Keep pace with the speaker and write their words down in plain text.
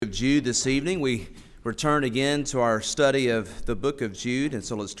of Jude this evening. We return again to our study of the book of Jude, and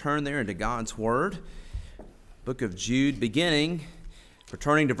so let's turn there into God's Word. Book of Jude beginning,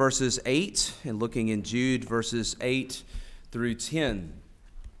 returning to verses 8 and looking in Jude verses 8 through 10.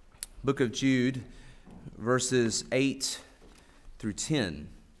 Book of Jude, verses 8 through 10.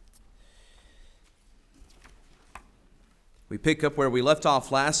 We pick up where we left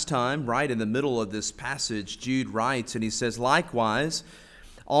off last time, right in the middle of this passage. Jude writes, and he says, "Likewise,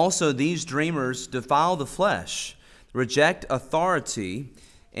 also these dreamers defile the flesh, reject authority,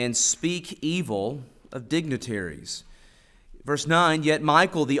 and speak evil of dignitaries." Verse 9, "Yet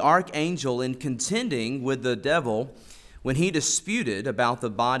Michael the archangel, in contending with the devil, when he disputed about the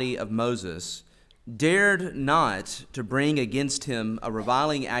body of Moses, dared not to bring against him a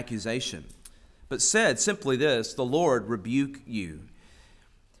reviling accusation, but said simply this, 'The Lord rebuke you.'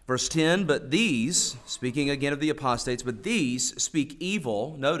 Verse 10, "But these," speaking again of the apostates, "but these speak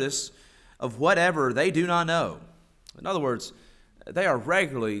evil," notice, "of whatever they do not know." In other words, they are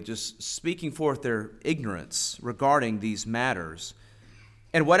regularly just speaking forth their ignorance regarding these matters.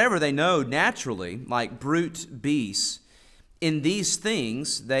 And whatever they know naturally, like brute beasts, in these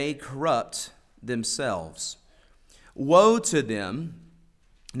things they corrupt themselves. Woe to them.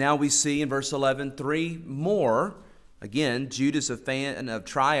 Now we see in verse 11 three more. Again, Jude is a fan of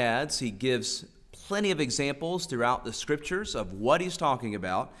triads. He gives plenty of examples throughout the scriptures of what he's talking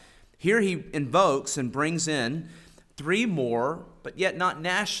about. Here he invokes and brings in three more, but yet not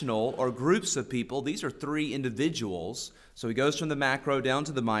national or groups of people. These are three individuals. So he goes from the macro down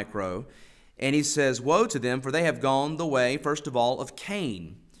to the micro. And he says, "Woe to them, for they have gone the way, first of all, of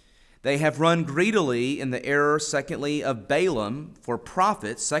Cain. They have run greedily in the error, secondly, of Balaam for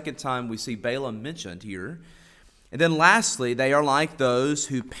profit." Second time we see Balaam mentioned here. And then lastly, they are like those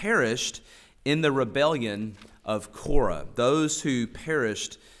who perished in the rebellion of Korah. Those who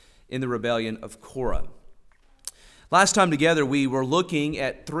perished in the rebellion of Korah. Last time together, we were looking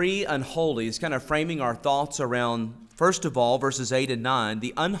at three unholies, kind of framing our thoughts around, first of all, verses 8 and 9,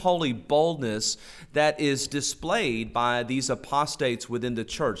 the unholy boldness that is displayed by these apostates within the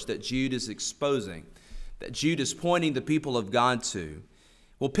church that Jude is exposing, that Jude is pointing the people of God to.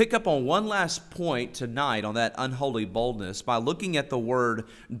 We'll pick up on one last point tonight on that unholy boldness by looking at the word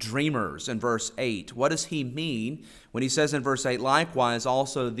dreamers in verse 8. What does he mean when he says in verse 8, "Likewise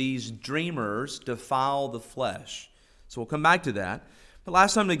also these dreamers defile the flesh"? So we'll come back to that. But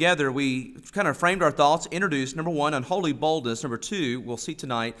last time together, we kind of framed our thoughts, introduced, number one, unholy boldness. Number two, we'll see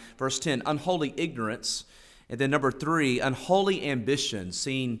tonight, verse 10, unholy ignorance. And then number three, unholy ambition,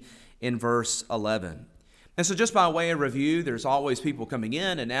 seen in verse 11. And so just by way of review, there's always people coming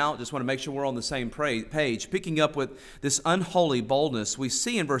in and out. Just want to make sure we're on the same page. Picking up with this unholy boldness, we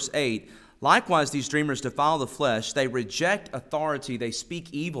see in verse 8, "Likewise these dreamers defile the flesh. They reject authority. They speak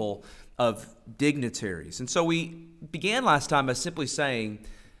evil of dignitaries." And so we began last time by simply saying,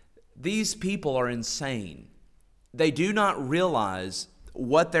 these people are insane. They do not realize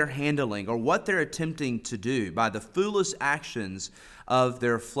what they're handling or what they're attempting to do by the foolish actions of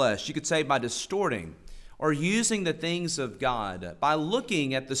their flesh. You could say by distorting or using the things of God, by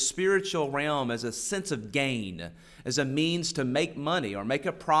looking at the spiritual realm as a sense of gain, as a means to make money or make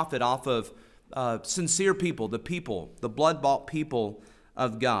a profit off of sincere people, the blood-bought people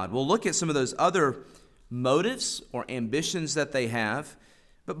of God. We'll look at some of those other motives or ambitions that they have,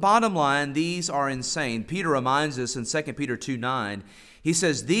 but bottom line, these are insane. Peter reminds us in 2 Peter 2:9, he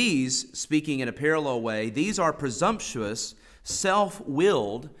says, "These," speaking in a parallel way, "these are presumptuous,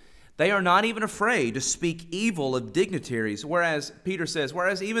 self-willed. They are not even afraid to speak evil of dignitaries," whereas Peter says,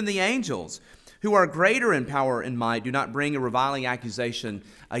 "Whereas even the angels, who are greater in power and might, do not bring a reviling accusation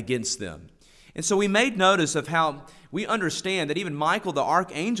against them." And so we made notice of how we understand that even Michael the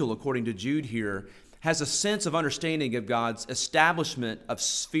archangel, according to Jude here, has a sense of understanding of God's establishment of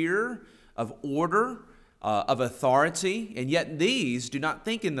sphere, of order, of authority, and yet these do not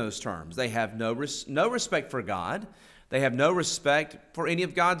think in those terms. They have no respect for God. They have no respect for any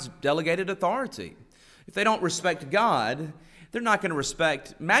of God's delegated authority. If they don't respect God, they're not going to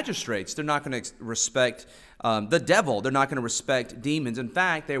respect magistrates. They're not going to respect the devil. They're not going to respect demons. In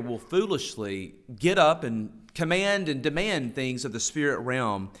fact, they will foolishly get up and command and demand things of the spirit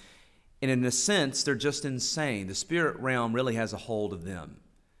realm. And in a sense, they're just insane. The spirit realm really has a hold of them.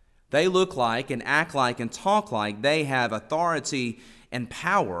 They look like and act like and talk like they have authority and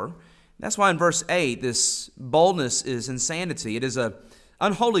power. That's why in verse 8, this boldness is insanity. It is a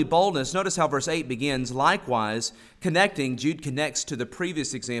unholy boldness. Notice how verse 8 begins. Likewise, Jude connects to the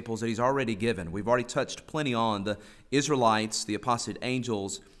previous examples that he's already given. We've already touched plenty on the Israelites, the apostate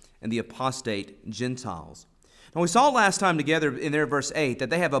angels, and the apostate Gentiles. Now, we saw last time together in there, verse 8, that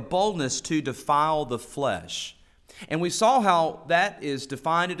they have a boldness to defile the flesh. And we saw how that is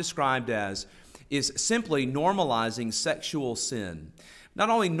defined and described as is simply normalizing sexual sin. Not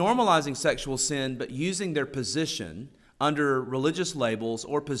only normalizing sexual sin, but using their position under religious labels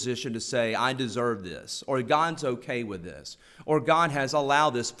or position to say, I deserve this, or God's okay with this, or God has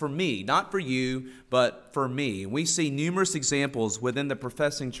allowed this for me, not for you, but for me. We see numerous examples within the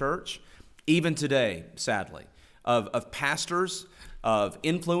professing church, even today, sadly, of pastors, of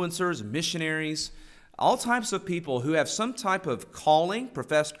influencers, missionaries, all types of people who have some type of calling,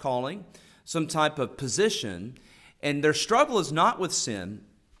 professed calling, some type of position, and their struggle is not with sin.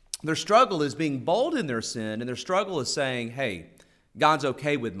 Their struggle is being bold in their sin, and their struggle is saying, hey, God's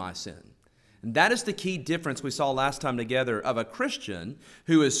okay with my sin. And that is the key difference we saw last time together of a Christian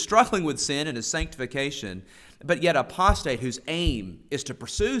who is struggling with sin and his sanctification, but yet apostate whose aim is to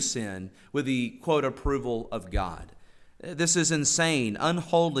pursue sin with the, quote, approval of God. This is insane,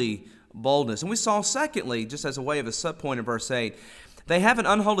 unholy boldness. And we saw, secondly, just as a way of a subpoint in verse 8, they have an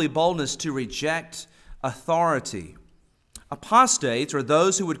unholy boldness to reject authority. Apostates, or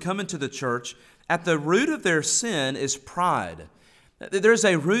those who would come into the church, at the root of their sin is pride. There's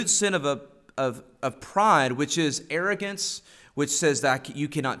a root sin of pride, which is arrogance, which says that you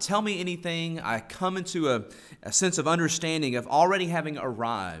cannot tell me anything. I come into a sense of understanding of already having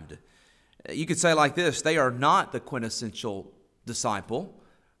arrived. You could say like this, they are not the quintessential disciple.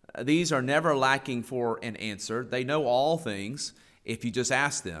 These are never lacking for an answer. They know all things if you just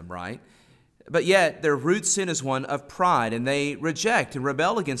ask them, right? But yet, their root sin is one of pride, and they reject and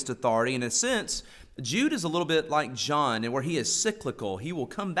rebel against authority. In a sense, Jude is a little bit like John, and where he is cyclical. He will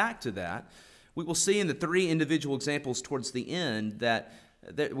come back to that. We will see in the three individual examples towards the end that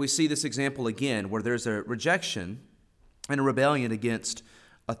we see this example again, where there's a rejection and a rebellion against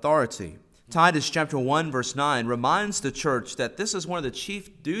authority. Titus chapter 1, verse 9 reminds the church that this is one of the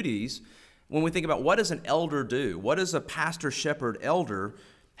chief duties when we think about what does an elder do? What is a pastor, shepherd, elder?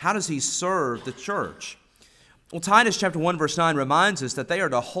 How does he serve the church? Well, Titus chapter 1, verse 9 reminds us that they are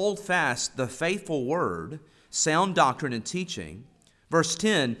to hold fast the faithful word, sound doctrine and teaching. Verse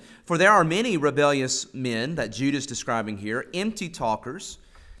 10, for there are many rebellious men that Jude is describing here, empty talkers,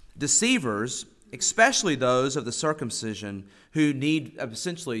 deceivers, especially those of the circumcision who need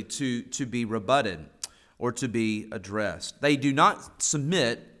essentially to be rebutted or to be addressed. They do not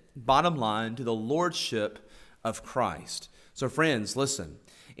submit, bottom line, to the lordship of Christ. So friends, listen.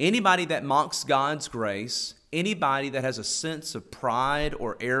 Anybody that mocks God's grace, anybody that has a sense of pride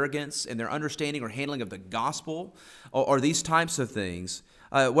or arrogance in their understanding or handling of the gospel or these types of things,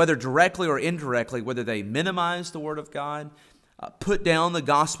 whether directly or indirectly, whether they minimize the word of God, put down the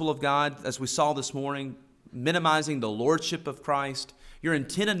gospel of God, as we saw this morning, minimizing the lordship of Christ, your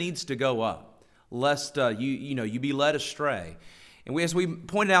antenna needs to go up, lest you be led astray. And as we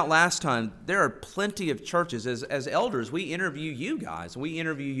pointed out last time, there are plenty of churches. As elders, we interview you guys. We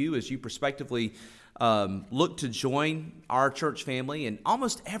interview you as you prospectively look to join our church family. And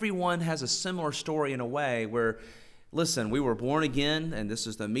almost everyone has a similar story in a way where, listen, we were born again, and this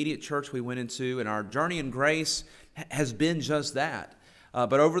is the immediate church we went into, and our journey in grace has been just that.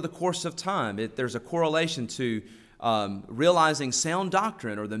 But over the course of time, there's a correlation to realizing sound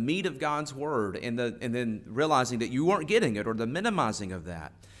doctrine or the meat of God's word, and then realizing that you weren't getting it or the minimizing of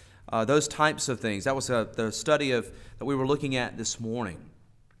that. Those types of things. That was the study that we were looking at this morning.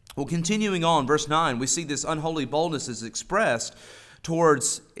 Well, continuing on, verse 9, we see this unholy boldness is expressed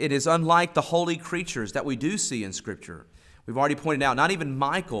towards, it is unlike the holy creatures that we do see in Scripture. We've already pointed out, not even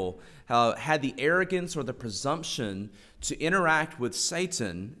Michael had the arrogance or the presumption to interact with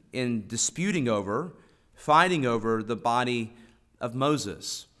Satan in disputing over, fighting over the body of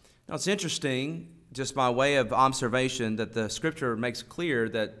Moses. Now, it's interesting, just by way of observation, that the Scripture makes clear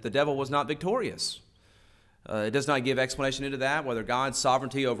that the devil was not victorious. It does not give explanation into that, whether God's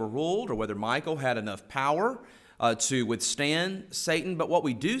sovereignty overruled or whether Michael had enough power to withstand Satan. But what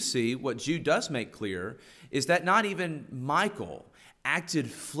we do see, what Jude does make clear, is that not even Michael acted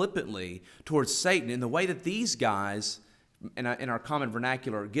flippantly towards Satan in the way that these guys, in our common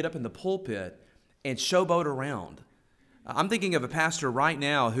vernacular, get up in the pulpit and showboat around. I'm thinking of a pastor right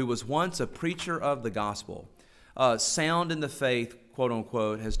now who was once a preacher of the gospel, sound in the faith, quote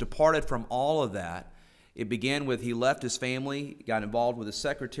unquote, has departed from all of that. It began with he left his family, got involved with a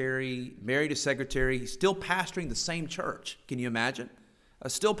secretary, married a secretary. He's still pastoring the same church. Can you imagine?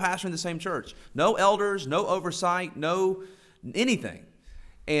 Still pastoring the same church. No elders, no oversight, no anything.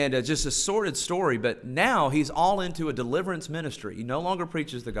 And just a sordid story, but now he's all into a deliverance ministry. He no longer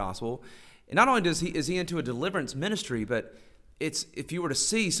preaches the gospel. And not only is he into a deliverance ministry, but if you were to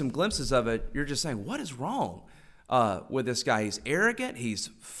see some glimpses of it, you're just saying, what is wrong? with this guy. He's arrogant. He's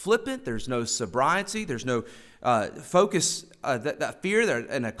flippant. There's no sobriety. There's no focus, that fear there,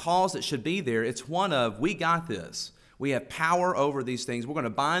 and a cause that should be there. It's one of, we got this. We have power over these things. We're going to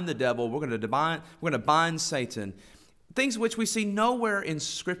bind the devil. We're going to bind Satan. Things which we see nowhere in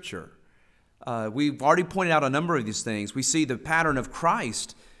Scripture. We've already pointed out a number of these things. We see the pattern of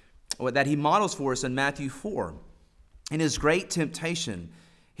Christ that he models for us in Matthew 4. In his great temptation,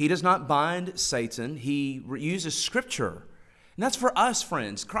 he does not bind Satan. He uses Scripture. And that's for us,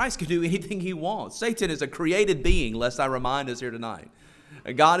 friends. Christ can do anything he wants. Satan is a created being, lest I remind us here tonight.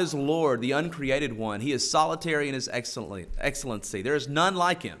 God is Lord, the uncreated one. He is solitary in his excellency. There is none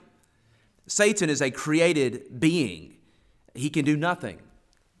like him. Satan is a created being. He can do nothing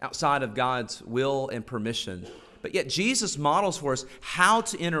outside of God's will and permission. But yet Jesus models for us how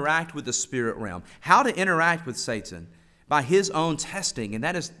to interact with the spirit realm, how to interact with Satan by his own testing, and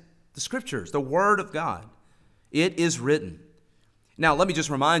that is the Scriptures, the Word of God. It is written. Now, let me just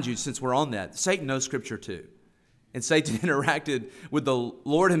remind you, since we're on that, Satan knows Scripture too. And Satan interacted with the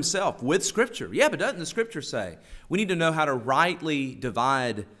Lord himself with Scripture. Yeah, but doesn't the Scripture say? We need to know how to rightly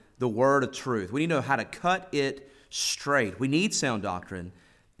divide the word of truth. We need to know how to cut it straight. We need sound doctrine.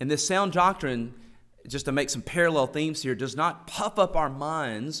 And this sound doctrine, just to make some parallel themes here, does not puff up our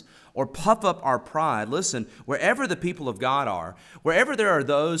minds or puff up our pride. Listen, wherever the people of God are, wherever there are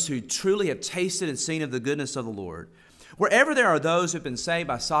those who truly have tasted and seen of the goodness of the Lord, wherever there are those who have been saved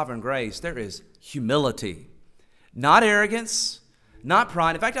by sovereign grace, there is humility. Not arrogance, not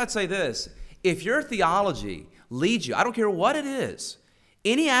pride. In fact, I'd say this. If your theology leads you, I don't care what it is,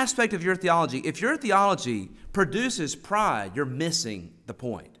 any aspect of your theology, if your theology produces pride, you're missing the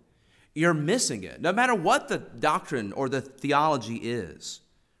point. You're missing it, no matter what the doctrine or the theology is.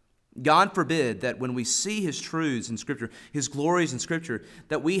 God forbid that when we see his truths in Scripture, his glories in Scripture,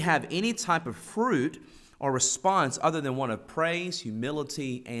 that we have any type of fruit or response other than one of praise,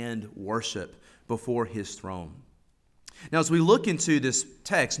 humility, and worship before his throne. Now, as we look into this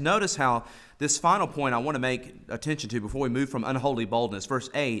text, notice how this final point I want to make attention to before we move from unholy boldness. Verse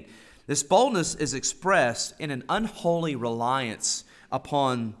 8, this boldness is expressed in an unholy reliance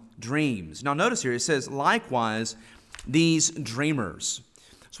upon dreams. Now, notice here, it says, likewise, these dreamers.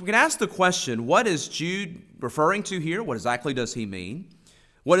 So we can ask the question, what is Jude referring to here? What exactly does he mean?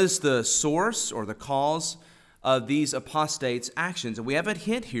 What is the source or the cause of these apostates' actions? And we have a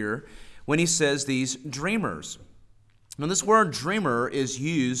hint here when he says these dreamers. Now, this word dreamer is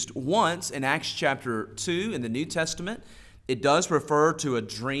used once in Acts chapter 2 in the New Testament. It does refer to a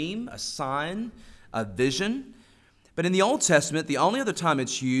dream, a sign, a vision. But in the Old Testament, the only other time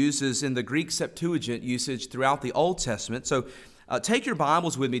it's used is in the Greek Septuagint usage throughout the Old Testament. So take your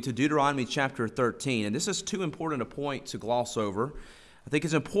Bibles with me to Deuteronomy chapter 13. And this is too important a point to gloss over. I think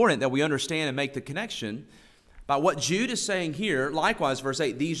it's important that we understand and make the connection by what Jude is saying here. Likewise, verse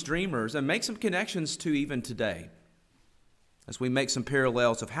 8, these dreamers, and make some connections to even today. As we make some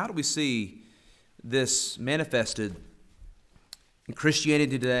parallels of how do we see this manifested in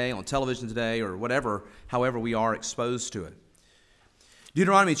Christianity today, on television today, or whatever, however we are exposed to it.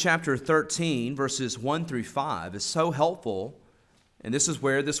 Deuteronomy chapter 13, verses 1 through 5 is so helpful, and this is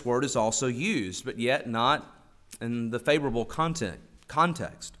where this word is also used, but yet not in the favorable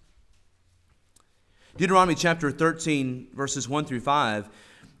context. Deuteronomy chapter 13, verses 1 through 5,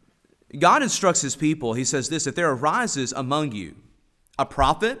 God instructs his people. He says this, if there arises among you a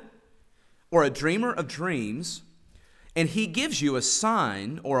prophet or a dreamer of dreams, and he gives you a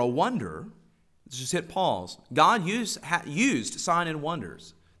sign or a wonder, let's just hit pause. God used sign and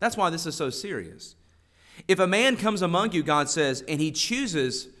wonders. That's why this is so serious. If a man comes among you, God says, and he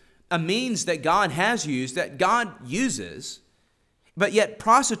chooses a means that God has used, that God uses, but yet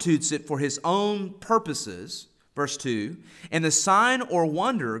prostitutes it for his own purposes, verse 2, and the sign or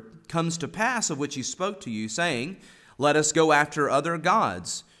wonder comes to pass of which he spoke to you, saying, let us go after other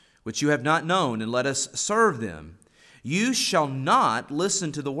gods, which you have not known, and let us serve them. You shall not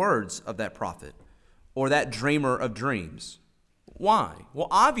listen to the words of that prophet or that dreamer of dreams. Why? Well,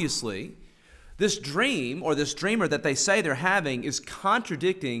 obviously, this dream or this dreamer that they say they're having is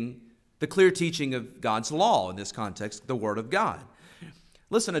contradicting the clear teaching of God's law, in this context, the Word of God.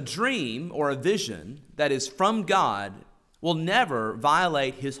 Listen, a dream or a vision that is from God will never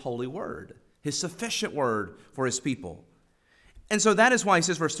violate his holy word, his sufficient word for his people. And so that is why he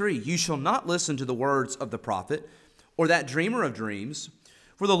says, verse 3, you shall not listen to the words of the prophet or that dreamer of dreams,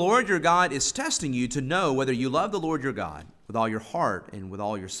 for the Lord your God is testing you to know whether you love the Lord your God with all your heart and with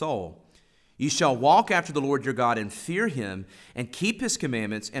all your soul. You shall walk after the Lord your God and fear him and keep his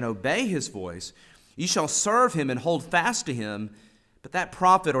commandments and obey his voice. You shall serve him and hold fast to him, but that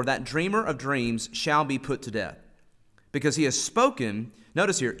prophet or that dreamer of dreams shall be put to death. because he has spoken,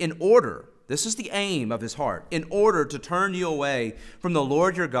 notice here, in order, this is the aim of his heart, in order to turn you away from the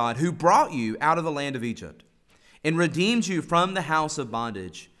Lord your God, who brought you out of the land of Egypt and redeemed you from the house of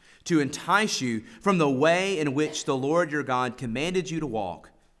bondage, to entice you from the way in which the Lord your God commanded you to walk.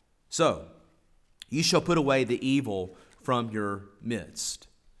 So you shall put away the evil from your midst.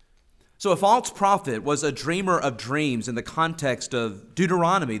 So a false prophet was a dreamer of dreams in the context of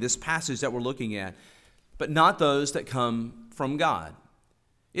Deuteronomy, this passage that we're looking at, but not those that come from God.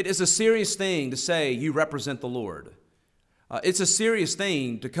 It is a serious thing to say you represent the Lord. It's a serious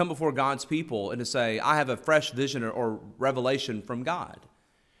thing to come before God's people and to say, I have a fresh vision or revelation from God.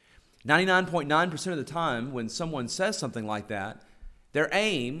 99.9% of the time when someone says something like that, their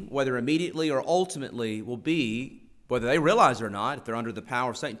aim, whether immediately or ultimately, will be, whether they realize it or not, if they're under the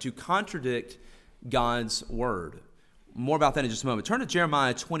power of Satan, to contradict God's word. More about that in just a moment. Turn to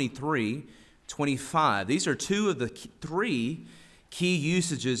Jeremiah 23:25. These are two of the three key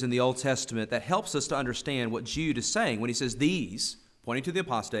usages in the Old Testament that helps us to understand what Jude is saying when he says these, pointing to the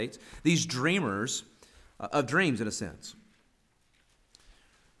apostates, these dreamers of dreams in a sense.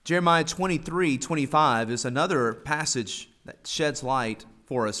 Jeremiah 23:25 is another passage that sheds light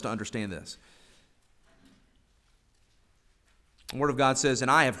for us to understand this. The Word of God says, "And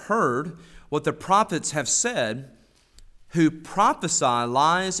I have heard what the prophets have said, who prophesy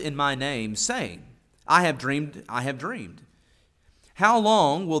lies in my name, saying, I have dreamed, I have dreamed. How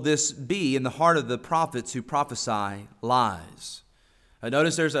long will this be in the heart of the prophets who prophesy lies?"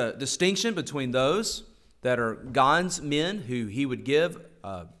 Notice there's a distinction between those that are God's men who he would give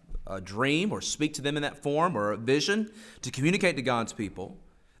a dream or speak to them in that form or a vision to communicate to God's people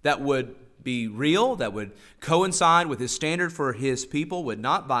that would be real, that would coincide with his standard for his people, would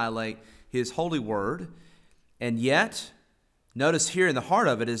not violate his holy word. And yet, notice here in the heart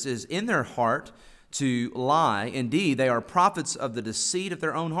of it is in their heart to lie. Indeed, they are prophets of the deceit of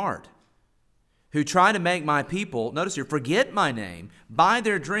their own heart, who try to make my people, notice here, forget my name by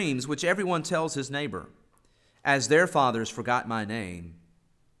their dreams, which everyone tells his neighbor, as their fathers forgot my name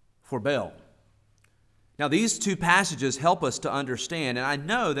for Baal. Now, these two passages help us to understand, and I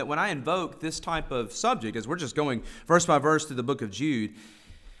know that when I invoke this type of subject, as we're just going verse by verse through the book of Jude,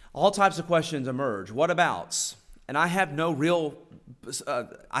 all types of questions emerge. What abouts? And I have no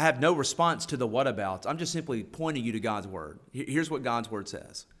response to the what abouts. I'm just simply pointing you to God's word. Here's what God's word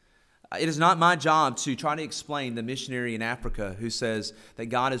says. It is not my job to try to explain the missionary in Africa who says that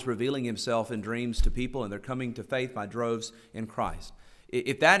God is revealing himself in dreams to people and they're coming to faith by droves in Christ.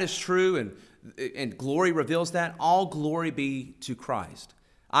 If that is true and glory reveals that, all glory be to Christ.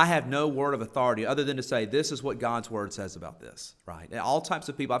 I have no word of authority other than to say this is what God's word says about this, right? And all types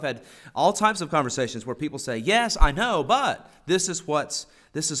of people, I've had all types of conversations where people say, yes, I know, but this is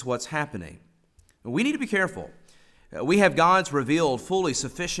what's happening. We need to be careful. We have God's revealed, fully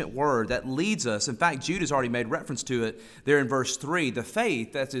sufficient word that leads us. In fact, Jude has already made reference to it there in verse 3, the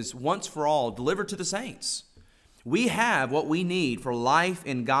faith that is once for all delivered to the saints. We have what we need for life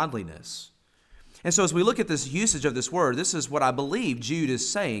and godliness. And so as we look at this usage of this word, this is what I believe Jude is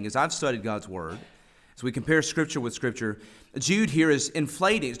saying as I've studied God's word. As we compare Scripture with Scripture, Jude here is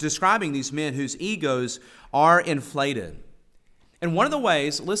inflating, is describing these men whose egos are inflated. And one of the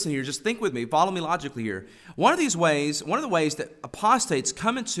ways, listen here, just think with me, follow me logically here. One of the ways that apostates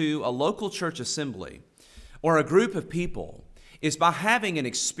come into a local church assembly or a group of people is by having an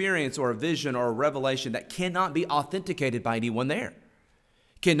experience or a vision or a revelation that cannot be authenticated by anyone there.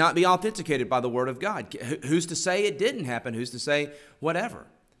 Cannot be authenticated by the Word of God. Who's to say it didn't happen? Who's to say whatever?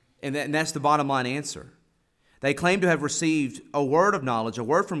 And that's the bottom line answer. They claim to have received a word of knowledge, a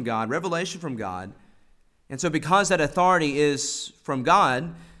word from God, revelation from God. And so because that authority is from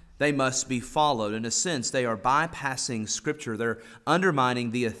God, they must be followed. In a sense, they are bypassing Scripture. They're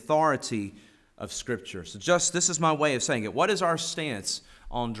undermining the authority of Scripture. So this is my way of saying it. What is our stance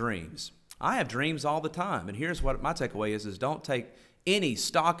on dreams? I have dreams all the time. And here's what my takeaway is don't take any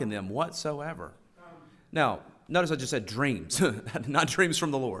stock in them whatsoever. Now, notice I just said dreams, not dreams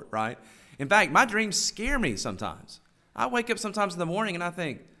from the Lord, right? In fact, my dreams scare me sometimes. I wake up sometimes in the morning and I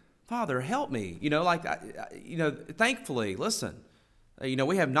think, Father, help me. Thankfully, listen,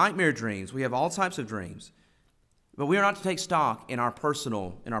 we have nightmare dreams. We have all types of dreams. But we are not to take stock in our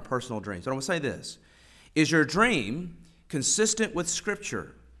personal dreams. So I want to say this. Is your dream consistent with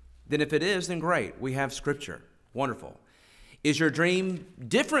Scripture? Then if it is, then great. We have Scripture. Wonderful. Is your dream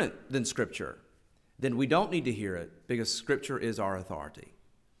different than Scripture? Then we don't need to hear it because Scripture is our authority.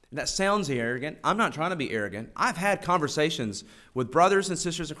 And that sounds arrogant. I'm not trying to be arrogant. I've had conversations with brothers and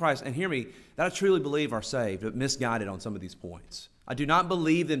sisters in Christ, and hear me, that I truly believe are saved, but misguided on some of these points. I do not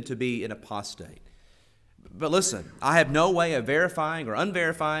believe them to be an apostate. But listen, I have no way of verifying or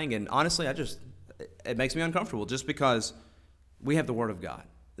unverifying, and honestly, it makes me uncomfortable just because we have the Word of God.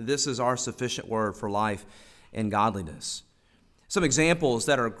 This is our sufficient word for life and godliness. Some examples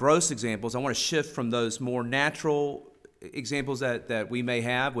that are gross examples, I want to shift from those more natural examples that we may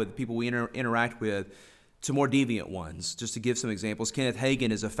have with people we interact with to more deviant ones. Just to give some examples, Kenneth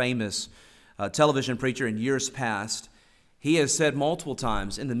Hagin is a famous television preacher in years past. He has said multiple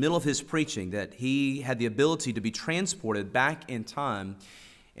times in the middle of his preaching that he had the ability to be transported back in time.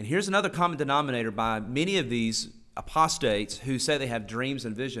 And here's another common denominator by many of these apostates who say they have dreams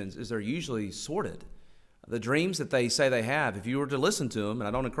and visions is they're usually sordid. The dreams that they say they have, if you were to listen to them, and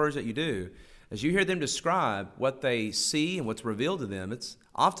I don't encourage that you do, as you hear them describe what they see and what's revealed to them, it's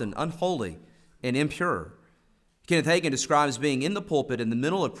often unholy and impure. Kenneth Hagin describes being in the pulpit in the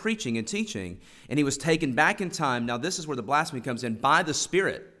middle of preaching and teaching, and he was taken back in time. Now this is where the blasphemy comes in, by the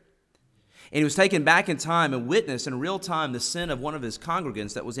Spirit. And he was taken back in time and witnessed in real time the sin of one of his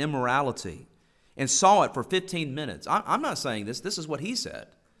congregants that was immorality, and saw it for 15 minutes. I'm not saying this. This is what he said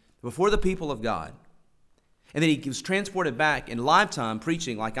before the people of God. And then he was transported back in live time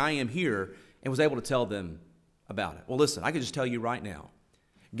preaching like I am here and was able to tell them about it. Well, listen, I can just tell you right now,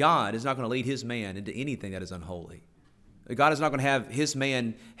 God is not going to lead his man into anything that is unholy. God is not going to have his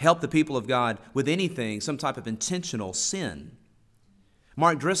man help the people of God with anything, some type of intentional sin.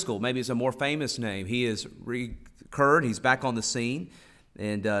 Mark Driscoll, maybe is a more famous name. He is recurred. He's back on the scene.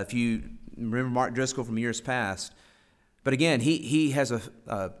 And if you remember Mark Driscoll from years past, but again, he has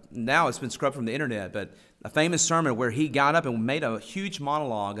now it's been scrubbed from the internet, but a famous sermon where he got up and made a huge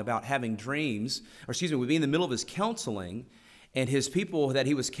monologue about having dreams, would be in the middle of his counseling, and his people that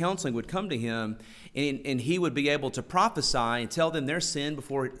he was counseling would come to him, and he would be able to prophesy and tell them their sin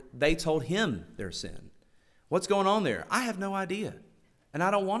before they told him their sin. What's going on there? I have no idea, and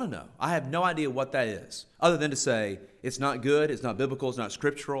I don't want to know. I have no idea what that is, other than to say it's not good, it's not biblical, it's not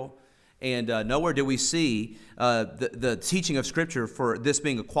scriptural. And nowhere do we see the teaching of Scripture for this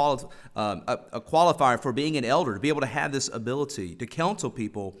being a qualifier for being an elder, to be able to have this ability to counsel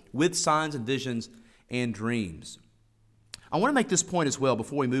people with signs and visions and dreams. I want to make this point as well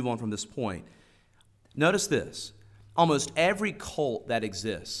before we move on from this point. Notice this. Almost every cult that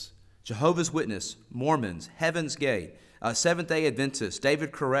exists, Jehovah's Witness, Mormons, Heaven's Gate, Seventh-day Adventists,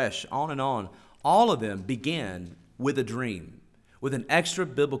 David Koresh, on, all of them began with a dream, with an extra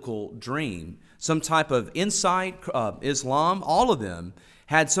biblical dream, some type of insight. Islam, all of them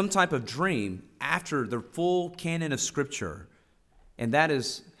had some type of dream after the full canon of Scripture. And that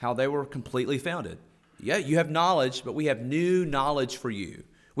is how they were completely founded. Yeah, you have knowledge, but we have new knowledge for you.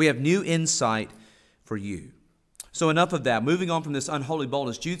 We have new insight for you. So enough of that. Moving on from this unholy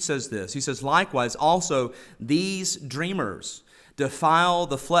boldness, Jude says this. He says, likewise, also these dreamers defile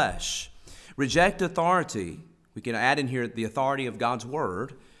the flesh, reject authority. We can add in here the authority of God's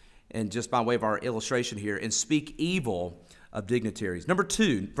word, and just by way of our illustration here, and speak evil of dignitaries. Number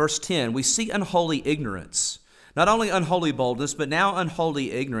 2, verse 10, we see unholy ignorance. Not only unholy boldness, but now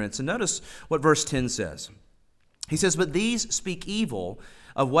unholy ignorance. And notice what verse 10 says. He says, but these speak evil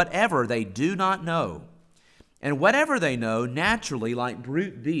of whatever they do not know. And whatever they know, naturally, like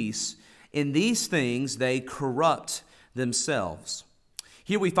brute beasts, in these things they corrupt themselves.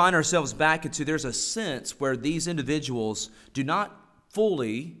 Here we find ourselves back into, there's a sense where these individuals do not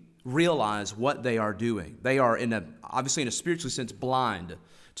fully realize what they are doing. They are, obviously in a spiritual sense, blind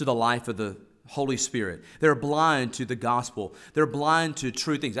to the life of the Holy Spirit. They're blind to the gospel. They're blind to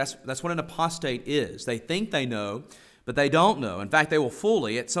true things. That's what an apostate is. They think they know, but they don't know. In fact, they will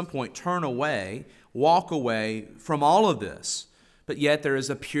fully, at some point, turn away, walk away from all of this. But yet there is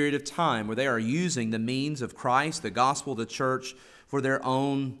a period of time where they are using the means of Christ, the gospel, the church, for their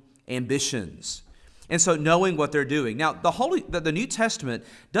own ambitions. And so knowing what they're doing. Now, the New Testament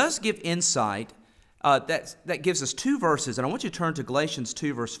does give insight that gives us 2 verses, and I want you to turn to Galatians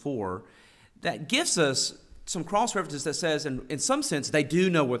 2, verse 4, that gives us some cross-references that says, in some sense, they do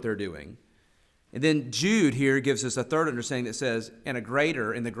know what they're doing. And then Jude here gives us a third understanding that says, in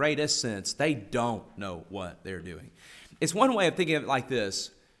the greatest sense, they don't know what they're doing. It's one way of thinking of it like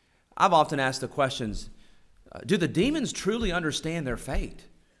this. I've often asked the questions, do the demons truly understand their fate?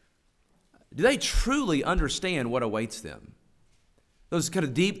 Do they truly understand what awaits them? Those kind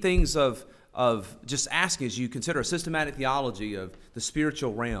of deep things of just asking as you consider a systematic theology of the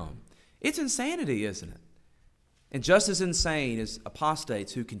spiritual realm. It's insanity, isn't it? And just as insane as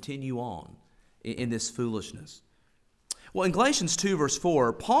apostates who continue on in this foolishness. Well, in Galatians 2, verse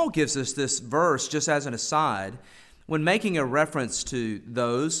 4, Paul gives us this verse just as an aside when making a reference to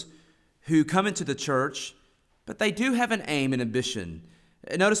those who come into the church, but they do have an aim and ambition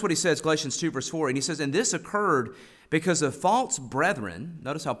Notice what he says, Galatians 2, verse 4. And he says, and this occurred because of false brethren.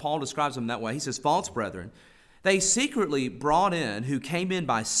 Notice how Paul describes them that way. He says, false brethren. They secretly brought in, who came in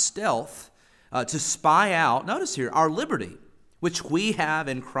by stealth to spy out, notice here, our liberty, which we have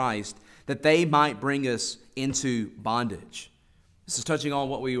in Christ, that they might bring us into bondage. This is touching on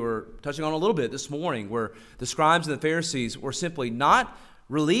what we were touching on a little bit this morning, where the scribes and the Pharisees were simply not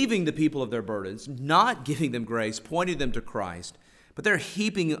relieving the people of their burdens, not giving them grace, pointing them to Christ, but they're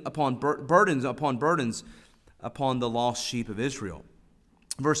heaping upon burdens upon the lost sheep of Israel.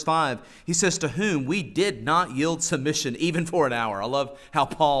 Verse 5, he says, to whom we did not yield submission even for an hour. I love how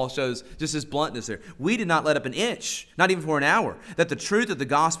Paul shows just his bluntness there. We did not let up an inch, not even for an hour, that the truth of the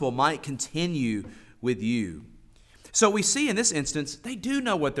gospel might continue with you. So we see in this instance, they do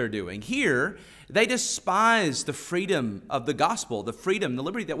know what they're doing. Here, they despise the freedom of the gospel, the freedom, the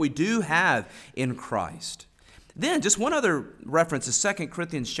liberty that we do have in Christ. Then, just one other reference is 2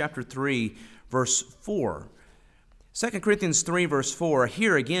 Corinthians chapter 3, verse 4. 2 Corinthians 3, verse 4,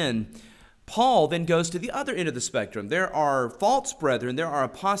 here again, Paul then goes to the other end of the spectrum. There are false brethren, there are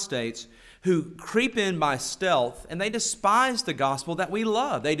apostates who creep in by stealth, and they despise the gospel that we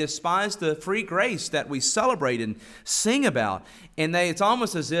love. They despise the free grace that we celebrate and sing about. And it's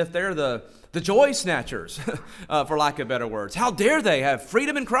almost as if they're the joy snatchers, for lack of better words. How dare they have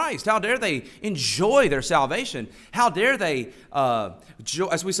freedom in Christ? How dare they enjoy their salvation? How dare they,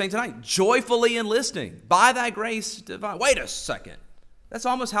 as we sing tonight, joyfully enlisting, by thy grace divine. Wait a second. That's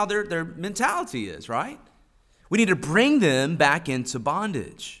almost how their mentality is, right? We need to bring them back into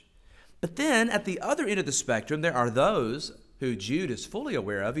bondage. But then at the other end of the spectrum, there are those who Jude is fully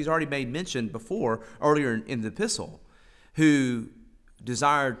aware of. He's already made mention before, earlier in the epistle, who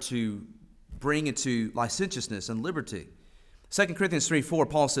desire to bring into licentiousness and liberty. 2 Corinthians 3:4,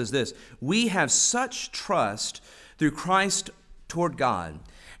 Paul says this, we have such trust through Christ toward God,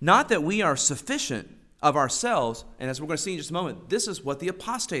 not that we are sufficient of ourselves, and as we're going to see in just a moment, this is what the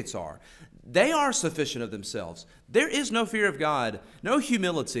apostates are. They are sufficient of themselves. There is no fear of God, no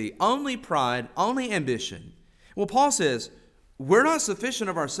humility, only pride, only ambition. Well, Paul says, we're not sufficient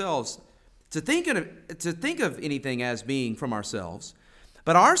of ourselves to think of anything as being from ourselves,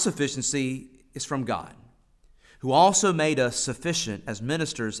 but our sufficiency is from God, who also made us sufficient as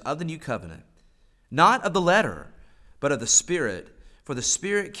ministers of the new covenant, not of the letter, but of the Spirit. For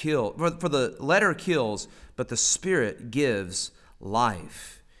the letter kills, but the Spirit gives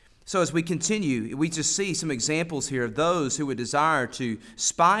life. So as we continue, we just see some examples here of those who would desire to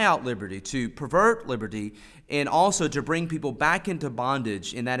spy out liberty, to pervert liberty, and also to bring people back into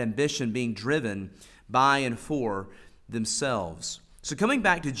bondage in that ambition being driven by and for themselves. So coming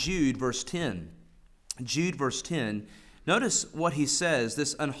back to Jude, verse 10. Jude, verse 10, notice what he says,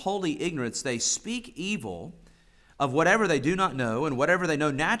 this unholy ignorance, they speak evil of whatever they do not know, and whatever they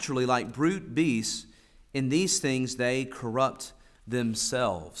know naturally like brute beasts, in these things they corrupt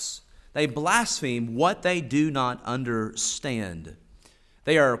themselves. They blaspheme what they do not understand.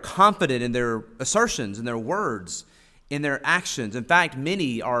 They are confident in their assertions, in their words, in their actions. In fact,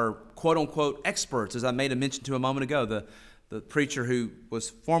 many are quote-unquote experts, as I made a mention to a moment ago. The preacher who was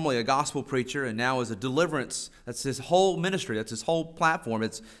formerly a gospel preacher and now is a deliverance. That's his whole ministry. That's his whole platform.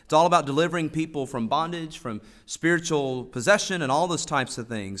 It's all about delivering people from bondage, from spiritual possession, and all those types of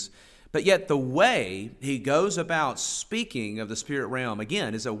things. But yet the way he goes about speaking of the spirit realm,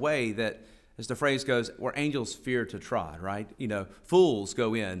 again, is a way that, as the phrase goes, where angels fear to trod, right? Fools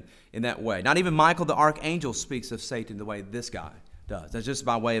go in that way. Not even Michael the archangel speaks of Satan the way this guy does. That's just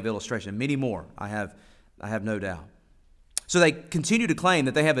by way of illustration. Many more, I have no doubt. So they continue to claim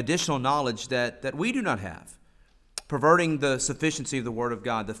that they have additional knowledge that we do not have, perverting the sufficiency of the Word of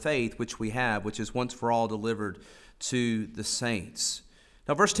God, the faith which we have, which is once for all delivered to the saints.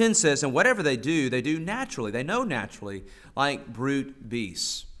 Now, verse 10 says, and whatever they do naturally. They know naturally, like brute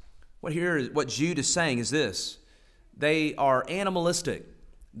beasts. What Jude is saying is this. They are animalistic.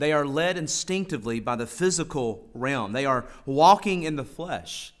 They are led instinctively by the physical realm. They are walking in the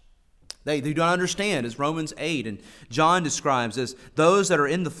flesh. They do not understand, as Romans 8 and John describes, as those that are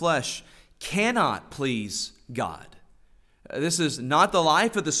in the flesh cannot please God. This is not the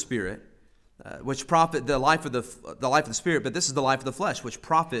life of the Spirit, which profit the life of the Spirit, but this is the life of the flesh, which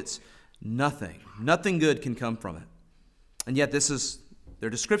profits nothing. Nothing good can come from it. And yet this is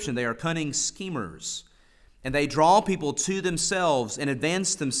their description. They are cunning schemers, and they draw people to themselves and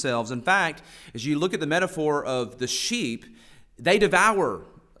advance themselves. In fact, as you look at the metaphor of the sheep, they devour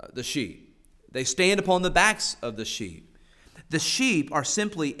the sheep. They stand upon the backs of the sheep. The sheep are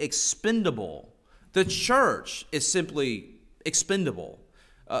simply expendable. The church is simply expendable.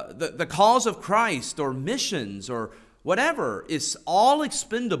 The cause of Christ or missions or whatever is all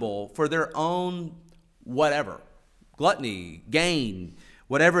expendable for their own whatever. Gluttony, gain,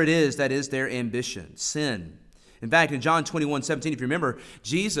 whatever it is that is their ambition, sin. In fact, in John 21:17, if you remember,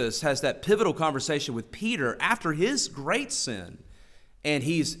 Jesus has that pivotal conversation with Peter after his great sin. And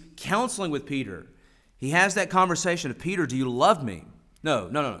he's counseling with Peter. He has that conversation of, Peter, do you love me?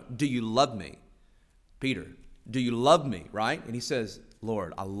 No. Do you love me? Peter, do you love me? Right? And he says,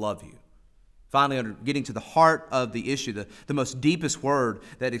 Lord, I love you. Finally, getting to the heart of the issue, the most deepest word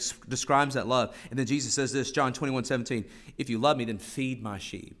that describes that love. And then Jesus says this, John 21:17, if you love me, then feed my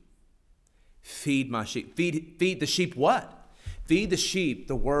sheep. Feed my sheep. Feed the sheep what? Feed the sheep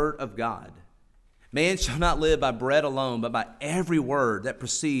the word of God. Man shall not live by bread alone, but by every word that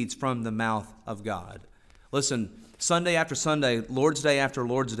proceeds from the mouth of God. Listen, Sunday after Sunday, Lord's Day after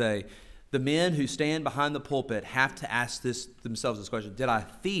Lord's Day, the men who stand behind the pulpit have to ask themselves this question: did I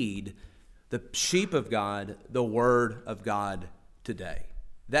feed the sheep of God the word of God today?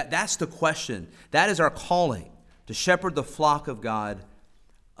 That's the question. That is our calling, to shepherd the flock of God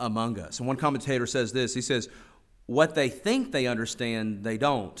among us. And one commentator says this. He says, what they think they understand, they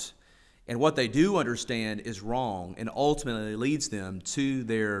don't. And what they do understand is wrong and ultimately leads them to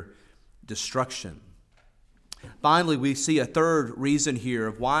their destruction. Finally, we see a third reason here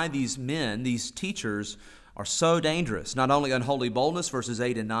of why these men, these teachers, are so dangerous. Not only unholy boldness, verses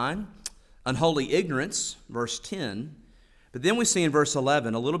 8 and 9, unholy ignorance, verse 10, but then we see in verse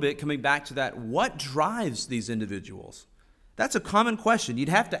 11, a little bit coming back to that, what drives these individuals? That's a common question you'd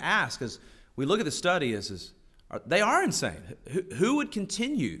have to ask as we look at the study. They are insane. Who would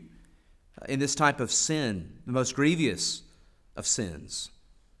continue in this type of sin, the most grievous of sins?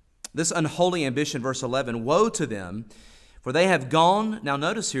 This unholy ambition, verse 11, woe to them, for they have gone, now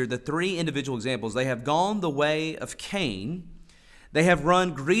notice here the three individual examples, they have gone the way of Cain, they have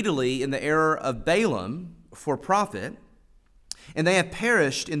run greedily in the error of Balaam for profit, and they have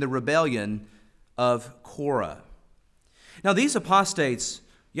perished in the rebellion of Korah. Now these apostates,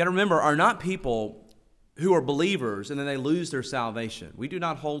 you got to remember, are not people who are believers and then they lose their salvation. We do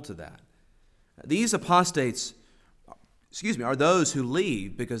not hold to that. These apostates, are those who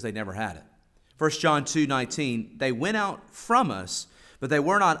leave because they never had it. 1 John 2:19, they went out from us, but they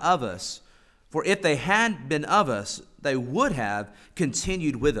were not of us. For if they had been of us, they would have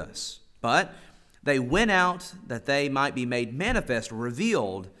continued with us. But they went out that they might be made manifest,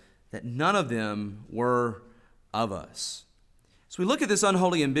 revealed, that none of them were of us. So we look at this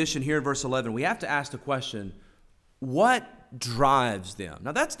unholy ambition here in verse 11. We have to ask the question, what drives them?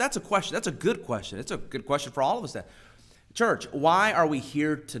 Now that's a question. That's a good question. It's a good question for all of us. Church, why are we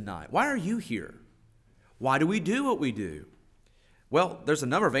here tonight? Why are you here? Why do we do what we do? Well, there's a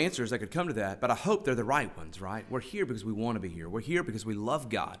number of answers that could come to that, but I hope they're the right ones, right? We're here because we want to be here. We're here because we love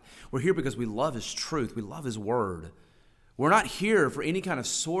God. We're here because we love His truth. We love His Word. We're not here for any kind of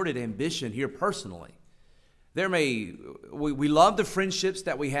sordid ambition here personally. We love the friendships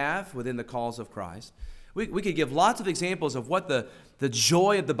that we have within the cause of Christ. We could give lots of examples of what the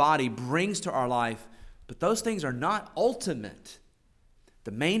joy of the body brings to our life, but those things are not ultimate.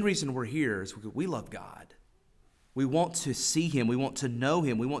 The main reason we're here is because we love God. We want to see Him. We want to know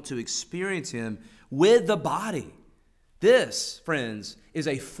Him. We want to experience Him with the body. This, friends, is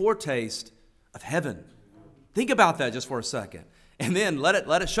a foretaste of heaven. Think about that just for a second. And then let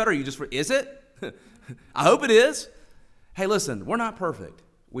it shudder you is it? I hope it is. Hey, listen, we're not perfect.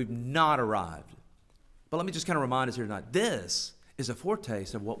 We've not arrived. But let me just kind of remind us here tonight, this is a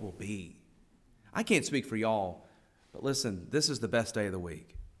foretaste of what will be. I can't speak for y'all, but listen, this is the best day of the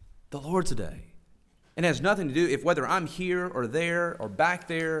week. The Lord's day. And it has nothing to do if whether I'm here or there or back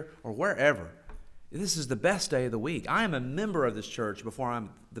there or wherever. This is the best day of the week. I am a member of this church before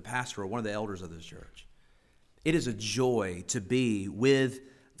I'm the pastor or one of the elders of this church. It is a joy to be with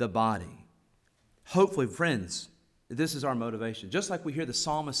the body. Hopefully, friends, this is our motivation. Just like we hear the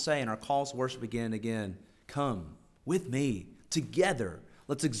psalmist say in our calls to worship again and again, come with me together.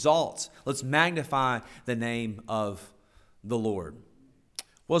 Let's exalt. Let's magnify the name of the Lord.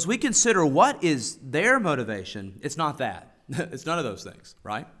 Well, as we consider what is their motivation, it's not that. It's none of those things,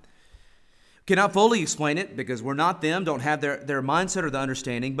 right? Cannot fully explain it because we're not them, don't have their mindset or the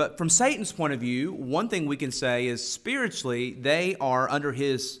understanding. But from Satan's point of view, one thing we can say is spiritually, they are under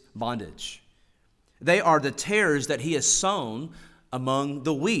his bondage. They are the tares that he has sown among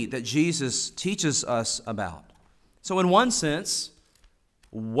the wheat that Jesus teaches us about. So in one sense,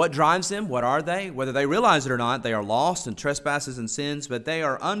 what drives them? What are they? Whether they realize it or not, they are lost in trespasses and sins, but they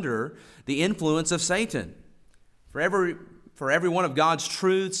are under the influence of Satan. For every one of God's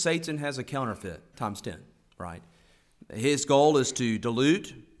truths, Satan has a counterfeit, times 10, right? His goal is to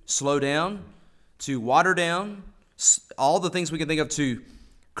dilute, slow down, to water down, all the things we can think of to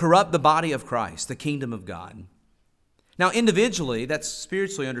corrupt the body of Christ, the kingdom of God. Now, individually, that's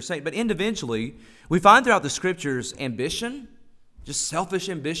spiritually under Satan, but individually, we find throughout the Scriptures ambition, just selfish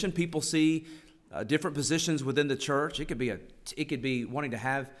ambition. People see different positions within the church. It could be wanting to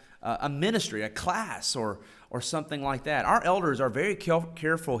have a ministry, a class, or something like that. Our elders are very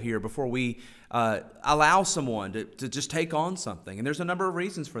careful here before we allow someone to just take on something, and there's a number of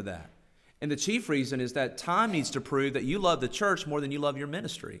reasons for that. And the chief reason is that time needs to prove that you love the church more than you love your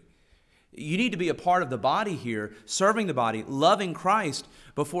ministry. You need to be a part of the body here, serving the body, loving Christ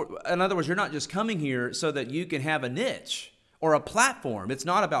before. In other words, you're not just coming here so that you can have a niche or a platform. It's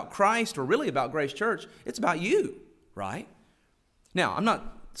not about Christ or really about Grace Church. It's about you, right? Now, I'm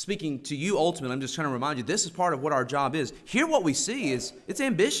not speaking to you ultimately. I'm just trying to remind you this is part of what our job is. Here what we see is it's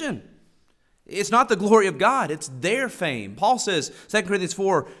ambition. It's not the glory of God. It's their fame. Paul says, 2 Corinthians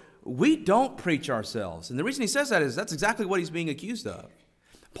 4, we don't preach ourselves. And the reason he says that is that's exactly what he's being accused of.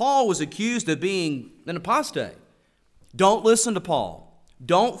 Paul was accused of being an apostate. Don't listen to Paul.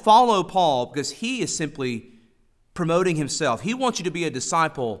 Don't follow Paul because he is simply promoting himself. He wants you to be a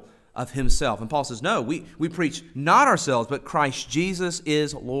disciple of himself. And Paul says, no, we preach not ourselves, but Christ Jesus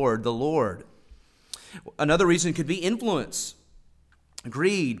is Lord, the Lord. Another reason could be influence,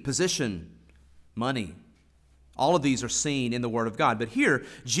 greed, position, money. All of these are seen in the Word of God. But here,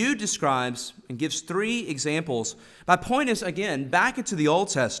 Jude describes and gives 3 examples by pointing us, again, back into the Old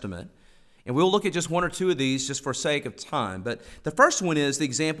Testament. And we'll look at just 1 or 2 of these just for sake of time. But the first one is the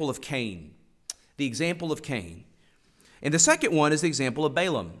example of Cain. The example of Cain. And the second one is the example of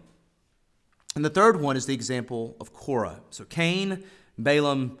Balaam. And the third one is the example of Korah. So Cain,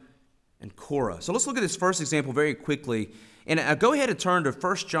 Balaam, and Korah. So let's look at this first example very quickly. And go ahead and turn to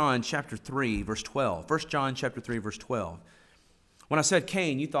 1 John chapter 3, verse 12. 1 John chapter 3, verse 12. When I said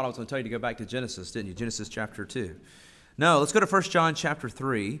Cain, you thought I was going to tell you to go back to Genesis, didn't you? Genesis chapter 2. No, let's go to 1 John chapter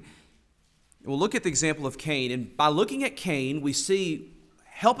 3. We'll look at the example of Cain. And by looking at Cain, we see,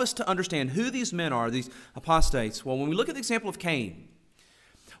 help us to understand who these men are, these apostates. Well, when we look at the example of Cain,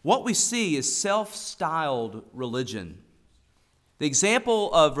 what we see is self-styled religion. The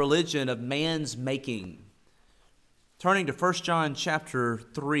example of religion of man's making. Turning to 1 John chapter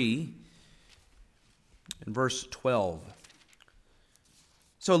 3 and verse 12.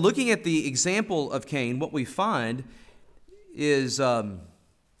 So looking at the example of Cain, what we find is, 1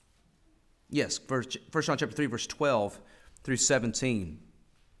 John chapter 3, verse 12 through 17.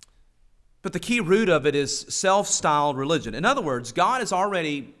 But the key root of it is self-styled religion. In other words, God has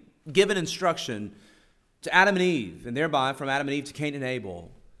already given instruction to Adam and Eve, and thereby from Adam and Eve to Cain and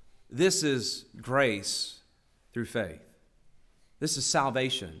Abel. This is grace through faith. This is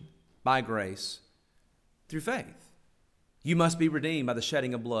salvation by grace through faith. You must be redeemed by the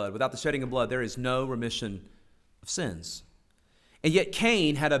shedding of blood. Without the shedding of blood, there is no remission of sins. And yet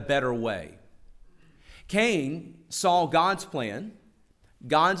Cain had a better way. Cain saw God's plan,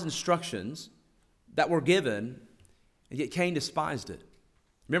 God's instructions that were given, and yet Cain despised it.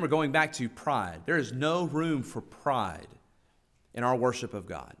 Remember, going back to pride, there is no room for pride in our worship of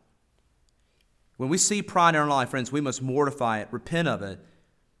God. When we see pride in our life, friends, we must mortify it, repent of it,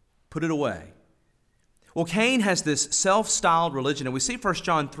 put it away. Well, Cain has this self-styled religion, and we see 1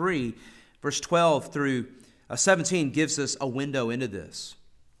 John 3, verse 12 through 17 gives us a window into this.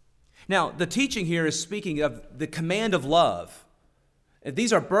 Now, the teaching here is speaking of the command of love.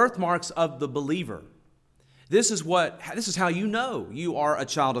 These are birthmarks of the believer. This is how you know you are a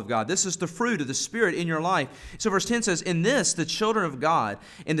child of God. This is the fruit of the Spirit in your life. So verse 10 says, in this, the children of God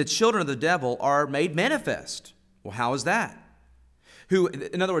and the children of the devil are made manifest. Well, how is that?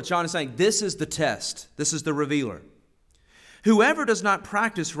 In other words, John is saying, this is the test. This is the revealer. Whoever does not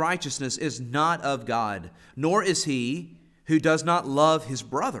practice righteousness is not of God, nor is he who does not love his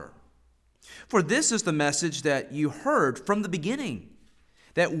brother. For this is the message that you heard from the beginning,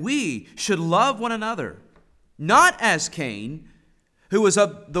 that we should love one another. Not as Cain, who was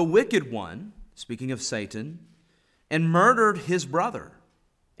of the wicked one, speaking of Satan, and murdered his brother.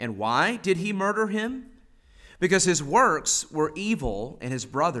 And why did he murder him? Because his works were evil and his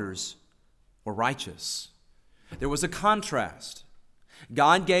brothers were righteous. There was a contrast.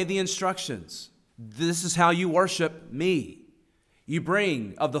 God gave the instructions. This is how you worship me. You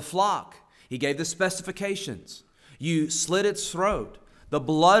bring of the flock. He gave the specifications. You slit its throat. The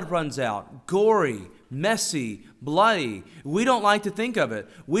blood runs out, gory, messy, bloody. We don't like to think of it.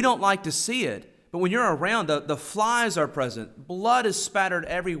 We don't like to see it. But when you're around, the flies are present. Blood is spattered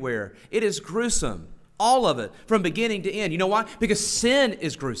everywhere. It is gruesome. All of it, from beginning to end. You know why? Because sin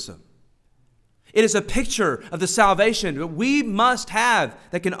is gruesome. It is a picture of the salvation that we must have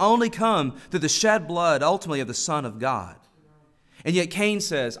that can only come through the shed blood, ultimately, of the Son of God. And yet Cain